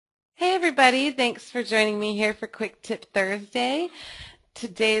everybody, thanks for joining me here for Quick Tip Thursday.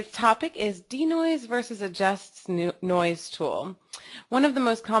 Today's topic is DeNoise versus Adjust's noise tool. One of the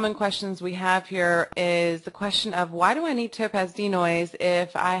most common questions we have here is the question of why do I need Topaz DeNoise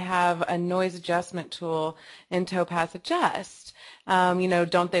if I have a noise adjustment tool in Topaz Adjust?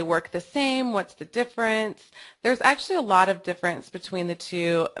 Don't they work the same? What's the difference? There's actually a lot of difference between the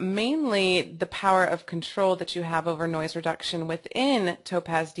two, mainly the power of control that you have over noise reduction within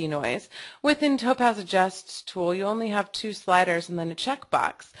Topaz DeNoise. Within Topaz Adjust tool, you only have two sliders and then a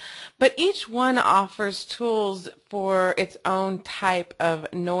checkbox. But each one offers tools for its own type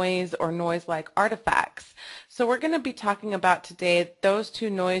of noise or noise-like artifacts. So we're going to be talking about today those two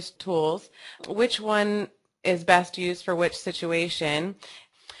noise tools, which one is best used for which situation.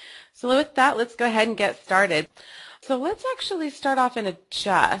 So with that, let's go ahead and get started. So let's actually start off in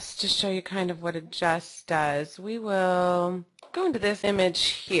Adjust to show you kind of what Adjust does. We will go into this image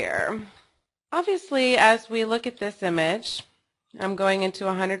here. Obviously, as we look at this image, I'm going into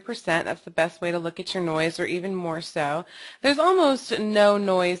 100%. That's the best way to look at your noise, or even more so. There's almost no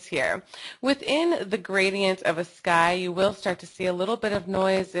noise here. Within the gradient of a sky, you will start to see a little bit of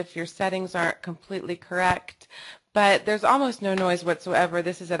noise if your settings aren't completely correct, but there's almost no noise whatsoever.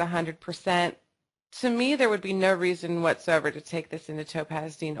 This is at 100%. To me, there would be no reason whatsoever to take this into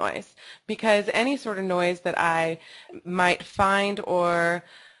Topaz DeNoise, because any sort of noise that I might find or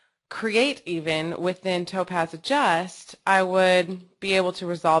create even within Topaz Adjust, I would be able to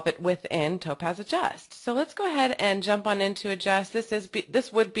resolve it within Topaz Adjust. So let's go ahead and jump on into Adjust.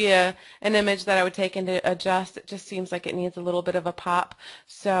 This would be an image that I would take into Adjust. It just seems like it needs a little bit of a pop.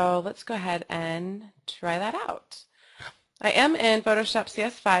 So let's go ahead and try that out. I am in Photoshop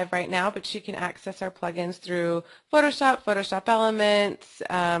CS5 right now, but you can access our plugins through Photoshop, Photoshop Elements,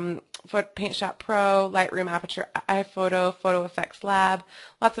 Paint Shop Pro, Lightroom, Aperture, iPhoto, Photo Effects Lab,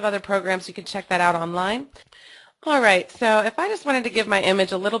 lots of other programs. You can check that out online. All right, so if I just wanted to give my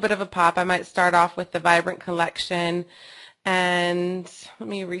image a little bit of a pop, I might start off with the Vibrant Collection. And let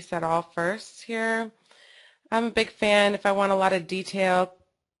me reset all first here. I'm a big fan, if I want a lot of detail,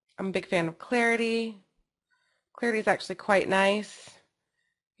 I'm a big fan of Clarity. Clarity is actually quite nice.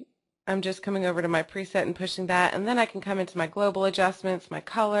 I'm just coming over to my preset and pushing that, and then I can come into my global adjustments, my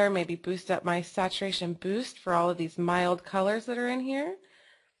color, maybe boost up my saturation boost for all of these mild colors that are in here.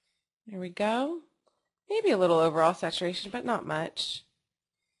 There we go. Maybe a little overall saturation, but not much.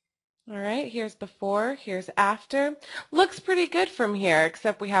 All right, here's before, here's after. Looks pretty good from here,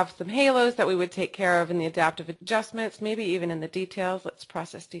 except we have some halos that we would take care of in the adaptive adjustments, maybe even in the details. Let's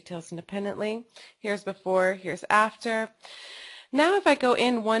process details independently. Here's before, here's after. Now if I go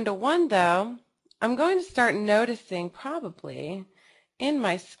in one-to-one though, I'm going to start noticing probably in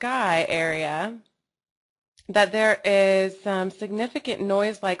my sky area that there is some significant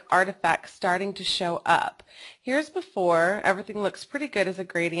noise-like artifacts starting to show up. Here's before, everything looks pretty good as a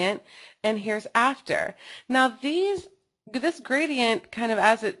gradient, and here's after. Now this gradient kind of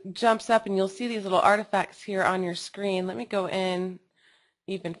as it jumps up, and you'll see these little artifacts here on your screen. Let me go in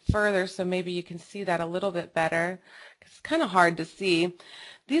even further so maybe you can see that a little bit better. It's kind of hard to see.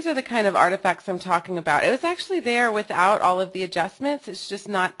 These are the kind of artifacts I'm talking about. It was actually there without all of the adjustments. It's just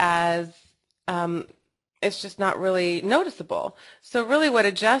not as it's just not really noticeable. So really what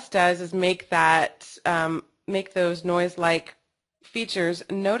Adjust does is make that, make those noise-like features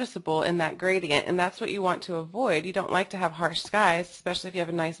noticeable in that gradient, and that's what you want to avoid. You don't like to have harsh skies, especially if you have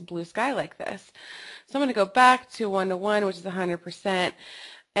a nice blue sky like this. So I'm going to go back to one-to-one, which is 100%,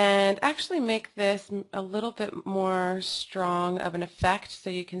 and actually make this a little bit more strong of an effect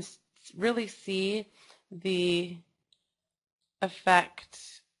so you can really see the effect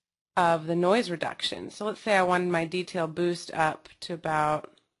of the noise reduction. So let's say I wanted my detail boost up to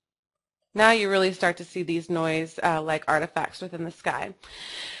about, now you really start to see these noise like artifacts within the sky.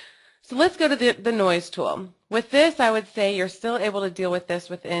 So let's go to the noise tool. With this, I would say you're still able to deal with this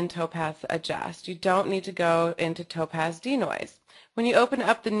within Topaz Adjust. You don't need to go into Topaz DeNoise. When you open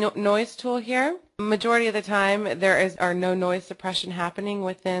up the noise tool here, majority of the time there are no noise suppression happening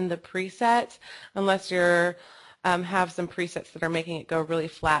within the presets unless you're have some presets that are making it go really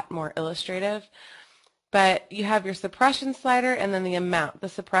flat, more illustrative. But you have your suppression slider and then the amount. The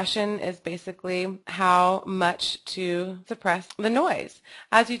suppression is basically how much to suppress the noise.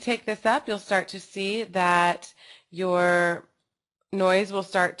 As you take this up, you'll start to see that your noise will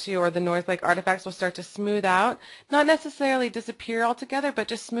start to, or the noise-like artifacts will start to smooth out. Not necessarily disappear altogether, but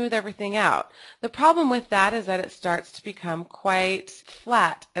just smooth everything out. The problem with that is that it starts to become quite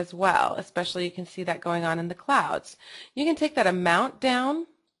flat as well, especially you can see that going on in the clouds. You can take that amount down,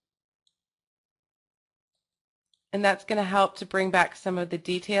 and that's going to help to bring back some of the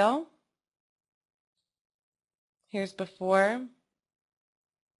detail. Here's before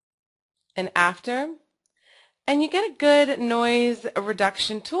and after. And you get a good noise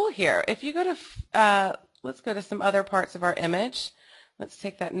reduction tool here. If you go to, let's go to some other parts of our image. Let's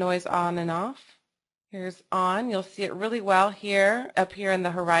take that noise on and off. Here's on. You'll see it really well here, up here in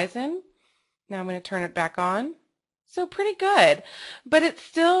the horizon. Now I'm going to turn it back on. So pretty good, but it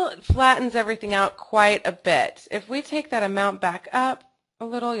still flattens everything out quite a bit. If we take that amount back up a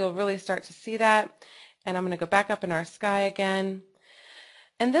little, you'll really start to see that. And I'm going to go back up in our sky again.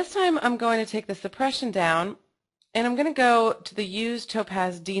 And this time I'm going to take the suppression down, and I'm going to go to the Use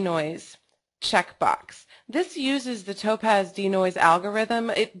Topaz DeNoise checkbox. This uses the Topaz DeNoise algorithm.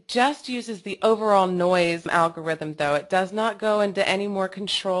 It just uses the overall noise algorithm, though. It does not go into any more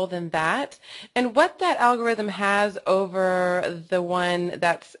control than that. And what that algorithm has over the one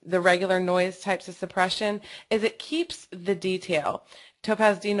that's the regular noise types of suppression is it keeps the detail.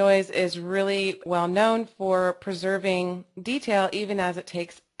 Topaz DeNoise is really well known for preserving detail even as it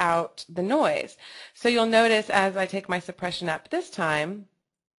takes out the noise. So you'll notice as I take my suppression up this time,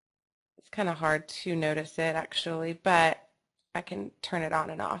 it's kind of hard to notice it actually, but I can turn it on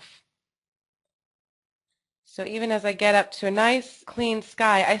and off. So even as I get up to a nice clean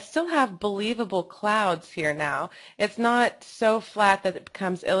sky, I still have believable clouds here now. It's not so flat that it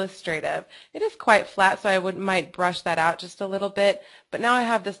becomes illustrative. It is quite flat, so I might brush that out just a little bit, but now I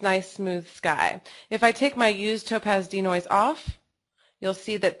have this nice smooth sky. If I take my Use Topaz DeNoise off, you'll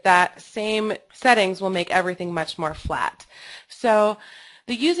see that that same settings will make everything much more flat. So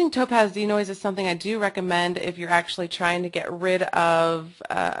the using Topaz DeNoise is something I do recommend if you're actually trying to get rid of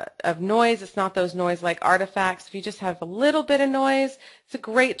noise. It's not those noise-like artifacts. If you just have a little bit of noise, it's a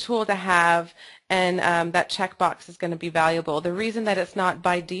great tool to have, and that checkbox is going to be valuable. The reason that it's not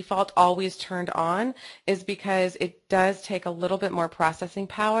by default always turned on is because it does take a little bit more processing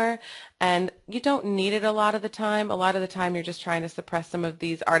power, and you don't need it a lot of the time. A lot of the time you're just trying to suppress some of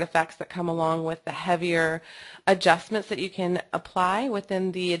these artifacts that come along with the heavier adjustments that you can apply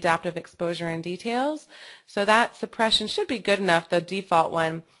within the adaptive exposure and details. So that suppression should be good enough, the default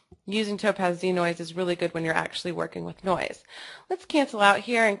one. Using Topaz DeNoise is really good when you're actually working with noise. Let's cancel out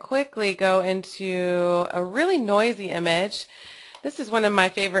here and quickly go into a really noisy image. This is one of my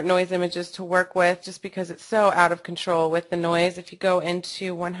favorite noise images to work with just because it's so out of control with the noise. If you go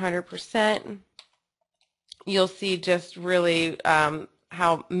into 100%, you'll see just really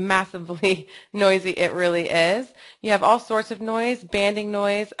how massively noisy it really is. You have all sorts of noise, banding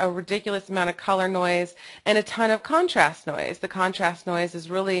noise, a ridiculous amount of color noise, and a ton of contrast noise. The contrast noise is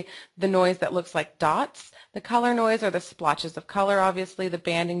really the noise that looks like dots. The color noise are the splotches of color, obviously. The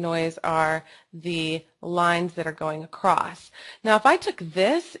banding noise are the lines that are going across. Now, if I took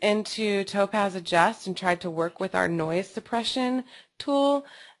this into Topaz Adjust and tried to work with our noise suppression tool,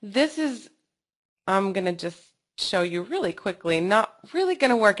 this is, I'm going to just show you really quickly, not really going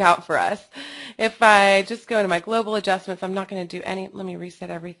to work out for us. If I just go into my global adjustments, I'm not going to do any, let me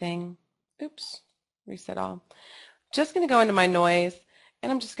reset everything. Oops, reset all. Just going to go into my noise,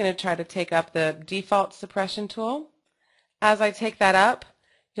 and I'm just going to try to take up the default suppression tool. As I take that up,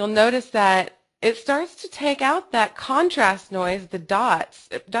 you'll notice that it starts to take out that contrast noise, the dots.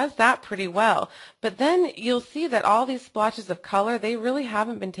 It does that pretty well. But then you'll see that all these splotches of color, they really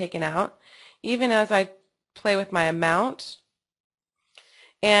haven't been taken out. Even as I play with my amount,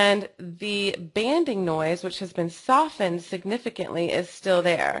 and the banding noise, which has been softened significantly, is still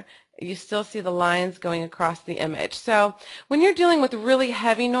there. You still see the lines going across the image. So when you're dealing with really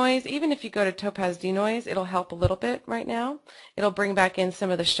heavy noise, even if you go to Topaz DeNoise, it'll help a little bit right now. It'll bring back in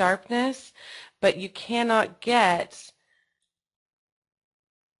some of the sharpness, but you cannot get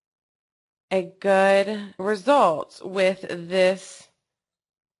a good result with this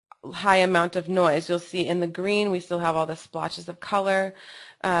high amount of noise. You'll see in the green we still have all the splotches of color,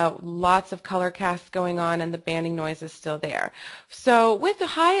 lots of color casts going on, and the banding noise is still there. So with the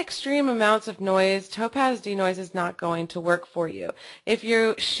high extreme amounts of noise, Topaz DeNoise is not going to work for you. If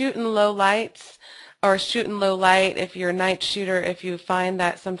you're shooting low lights or shooting low light, if you're a night shooter, if you find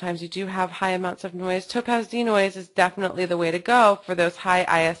that sometimes you do have high amounts of noise, Topaz DeNoise is definitely the way to go for those high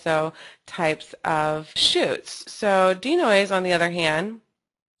ISO types of shoots. So DeNoise, on the other hand,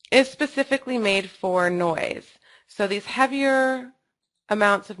 is specifically made for noise. So these heavier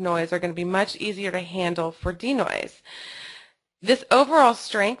amounts of noise are going to be much easier to handle for DeNoise. This overall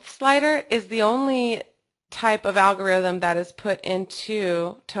strength slider is the only type of algorithm that is put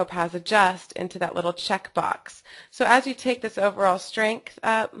into Topaz Adjust, into that little checkbox. So as you take this overall strength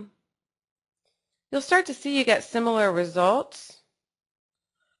up, you'll start to see you get similar results.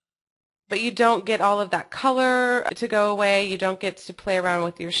 but you don't get all of that color to go away. You don't get to play around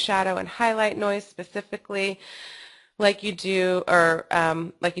with your shadow and highlight noise specifically like you do, or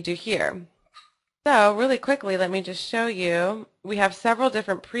like you do here. So really quickly, let me just show you. We have several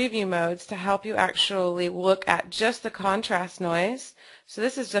different preview modes to help you actually look at just the contrast noise. So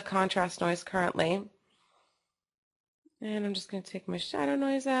this is the contrast noise currently. And I'm just going to take my shadow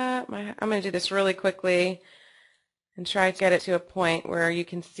noise out. I'm going to do this really quickly and try to get it to a point where you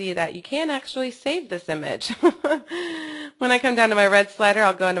can see that you can actually save this image. When I come down to my red slider,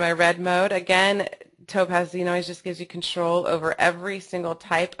 I'll go into my red mode. Again, Topaz DeNoise just gives you control over every single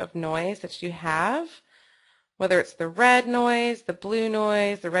type of noise that you have, whether it's the red noise, the blue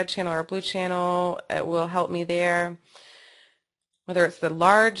noise, the red channel or blue channel. It will help me there. Whether it's the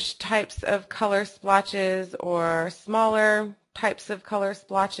large types of color splotches or smaller types of color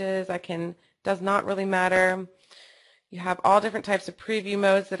splotches, does not really matter. You have all different types of preview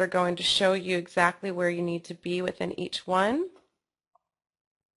modes that are going to show you exactly where you need to be within each one.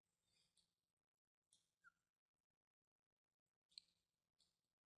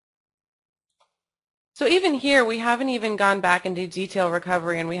 So even here, we haven't even gone back into detail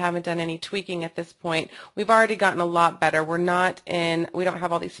recovery, and we haven't done any tweaking at this point. We've already gotten a lot better. We don't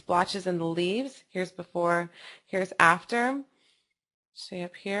have all these splotches in the leaves. Here's before, here's after. See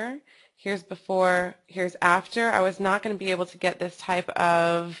up here. Here's before, here's after. I was not going to be able to get this type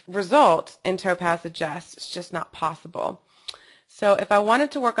of result in Topaz Adjust. It's just not possible. So if I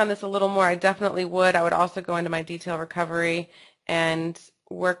wanted to work on this a little more, I definitely would. I would also go into my detail recovery and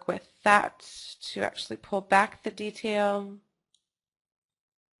work with that to actually pull back the detail.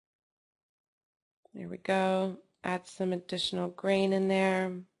 There we go. Add some additional grain in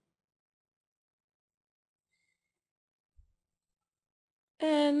there.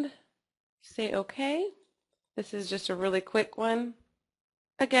 And say OK. This is just a really quick one.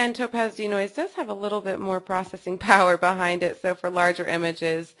 Again, Topaz DeNoise does have a little bit more processing power behind it, so for larger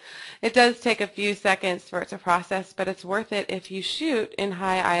images, it does take a few seconds for it to process, but it's worth it if you shoot in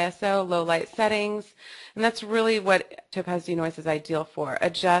high ISO, low light settings, and that's really what Topaz DeNoise is ideal for.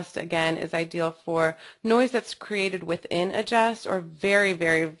 Adjust, again, is ideal for noise that's created within Adjust or very,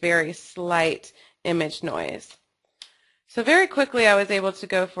 very, very slight image noise. So very quickly, I was able to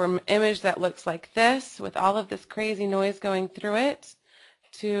go from an image that looks like this with all of this crazy noise going through it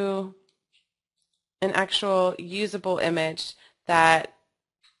to an actual usable image that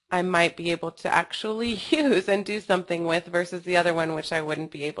I might be able to actually use and do something with versus the other one, which I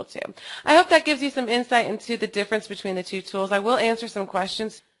wouldn't be able to. I hope that gives you some insight into the difference between the two tools. I will answer some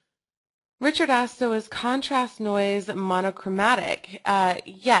questions. Richard asked, so is contrast noise monochromatic?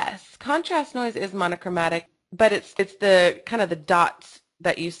 Yes, contrast noise is monochromatic, but it's the kind of the dots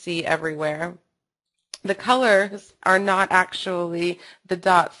that you see everywhere. The colors are not actually the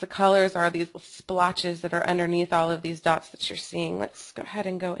dots. The colors are these splotches that are underneath all of these dots that you're seeing. Let's go ahead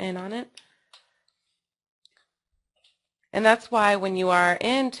and go in on it. And that's why when you are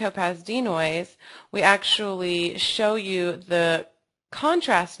in Topaz DeNoise, we actually show you the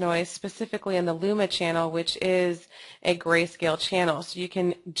contrast noise specifically in the Luma channel, which is a grayscale channel. So you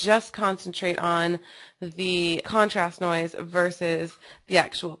can just concentrate on the contrast noise versus the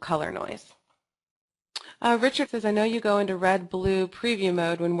actual color noise. Richard says, I know you go into red-blue preview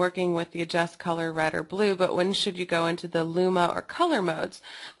mode when working with the adjust color red or blue, but when should you go into the Luma or color modes?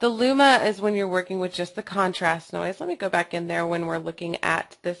 The Luma is when you're working with just the contrast noise. Let me go back in there when we're looking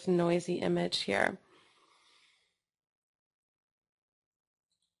at this noisy image here.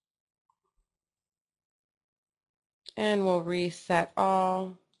 And we'll reset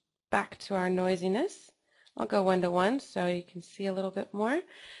all back to our noisiness. I'll go 1 to 1 so you can see a little bit more.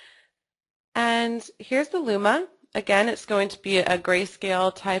 And here's the Luma. Again, it's going to be a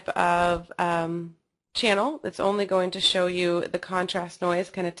grayscale type of channel. It's only going to show you the contrast noise,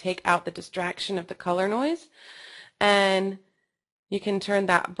 kind of take out the distraction of the color noise. And you can turn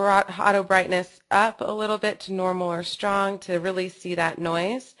that auto brightness up a little bit to normal or strong to really see that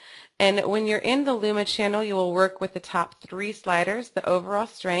noise. And when you're in the Luma channel, you will work with the top 3 sliders, the overall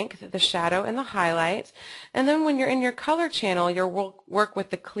strength, the shadow, and the highlight. And then when you're in your color channel, you'll work with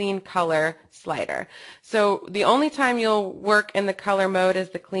the clean color slider. So the only time you'll work in the color mode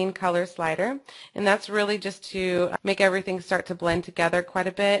is the clean color slider. And that's really just to make everything start to blend together quite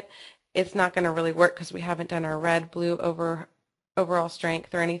a bit. It's not going to really work because we haven't done our red, blue, overall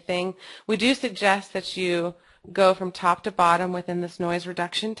strength or anything. We do suggest that you go from top to bottom within this noise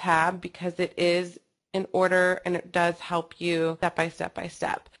reduction tab because it is in order and it does help you step by step by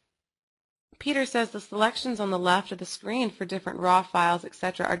step. Peter says the selections on the left of the screen for different raw files,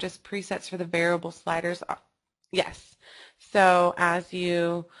 etc., are just presets for the variable sliders. Yes. So as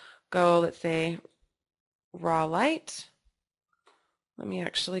you go, let's say, raw light. Let me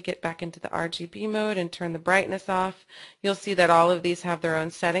actually get back into the RGB mode and turn the brightness off. You'll see that all of these have their own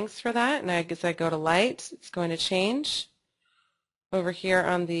settings for that. And as I go to light, it's going to change. Over here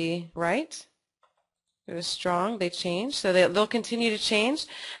on the right, it was strong, they change. So they'll continue to change.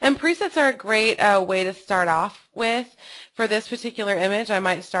 And presets are a great way to start off with. For this particular image, I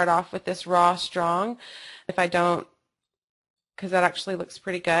might start off with this raw strong. If I don't, because that actually looks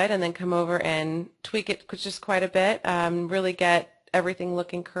pretty good, and then come over and tweak it just quite a bit, really get everything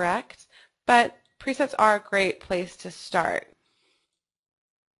looking correct. But presets are a great place to start.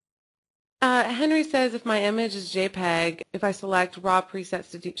 Henry says, if my image is JPEG, if I select raw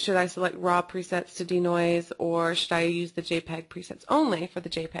presets, should I select raw presets to denoise, or should I use the JPEG presets only for the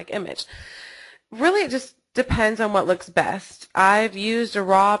JPEG image? Really, it just depends on what looks best. I've used a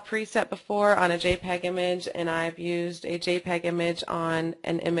raw preset before on a JPEG image, and I've used a JPEG image on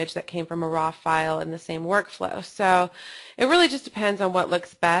an image that came from a raw file in the same workflow. So it really just depends on what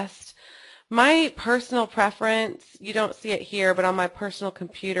looks best. My personal preference, you don't see it here, but on my personal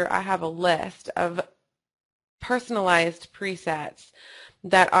computer I have a list of personalized presets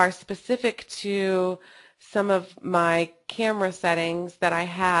that are specific to some of my camera settings that I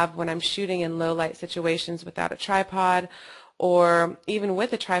have when I'm shooting in low light situations without a tripod, or even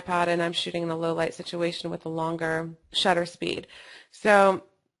with a tripod and I'm shooting in a low light situation with a longer shutter speed. So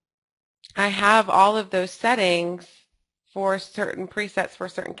I have all of those settings for certain presets for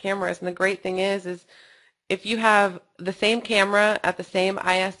certain cameras, and the great thing is if you have the same camera at the same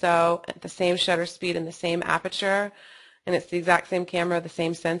ISO, at the same shutter speed and the same aperture, and it's the exact same camera, the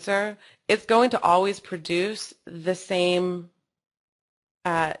same sensor, it's going to always produce the same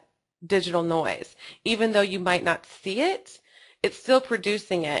digital noise. Even though you might not see it, it's still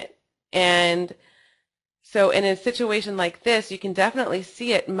producing it. And so in a situation like this, you can definitely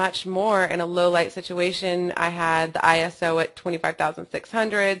see it much more in a low light situation. I had the ISO at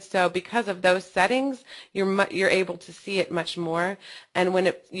 25,600, so because of those settings, you're able to see it much more. And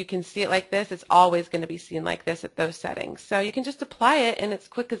when you can see it like this, it's always going to be seen like this at those settings. So you can just apply it, and it's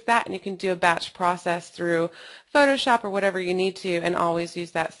quick as that, and you can do a batch process through Photoshop or whatever you need to, and always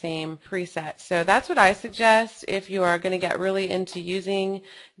use that same preset. So that's what I suggest if you are going to get really into using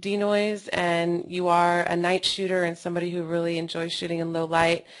denoise and you are a night shooter and somebody who really enjoys shooting in low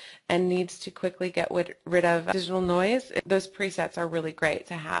light and needs to quickly get rid of digital noise. Those presets are really great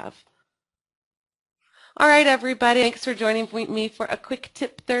to have. All right, everybody, thanks for joining me for a quick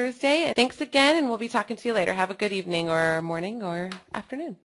tip Thursday. Thanks again, and we'll be talking to you later. Have a good evening or morning or afternoon.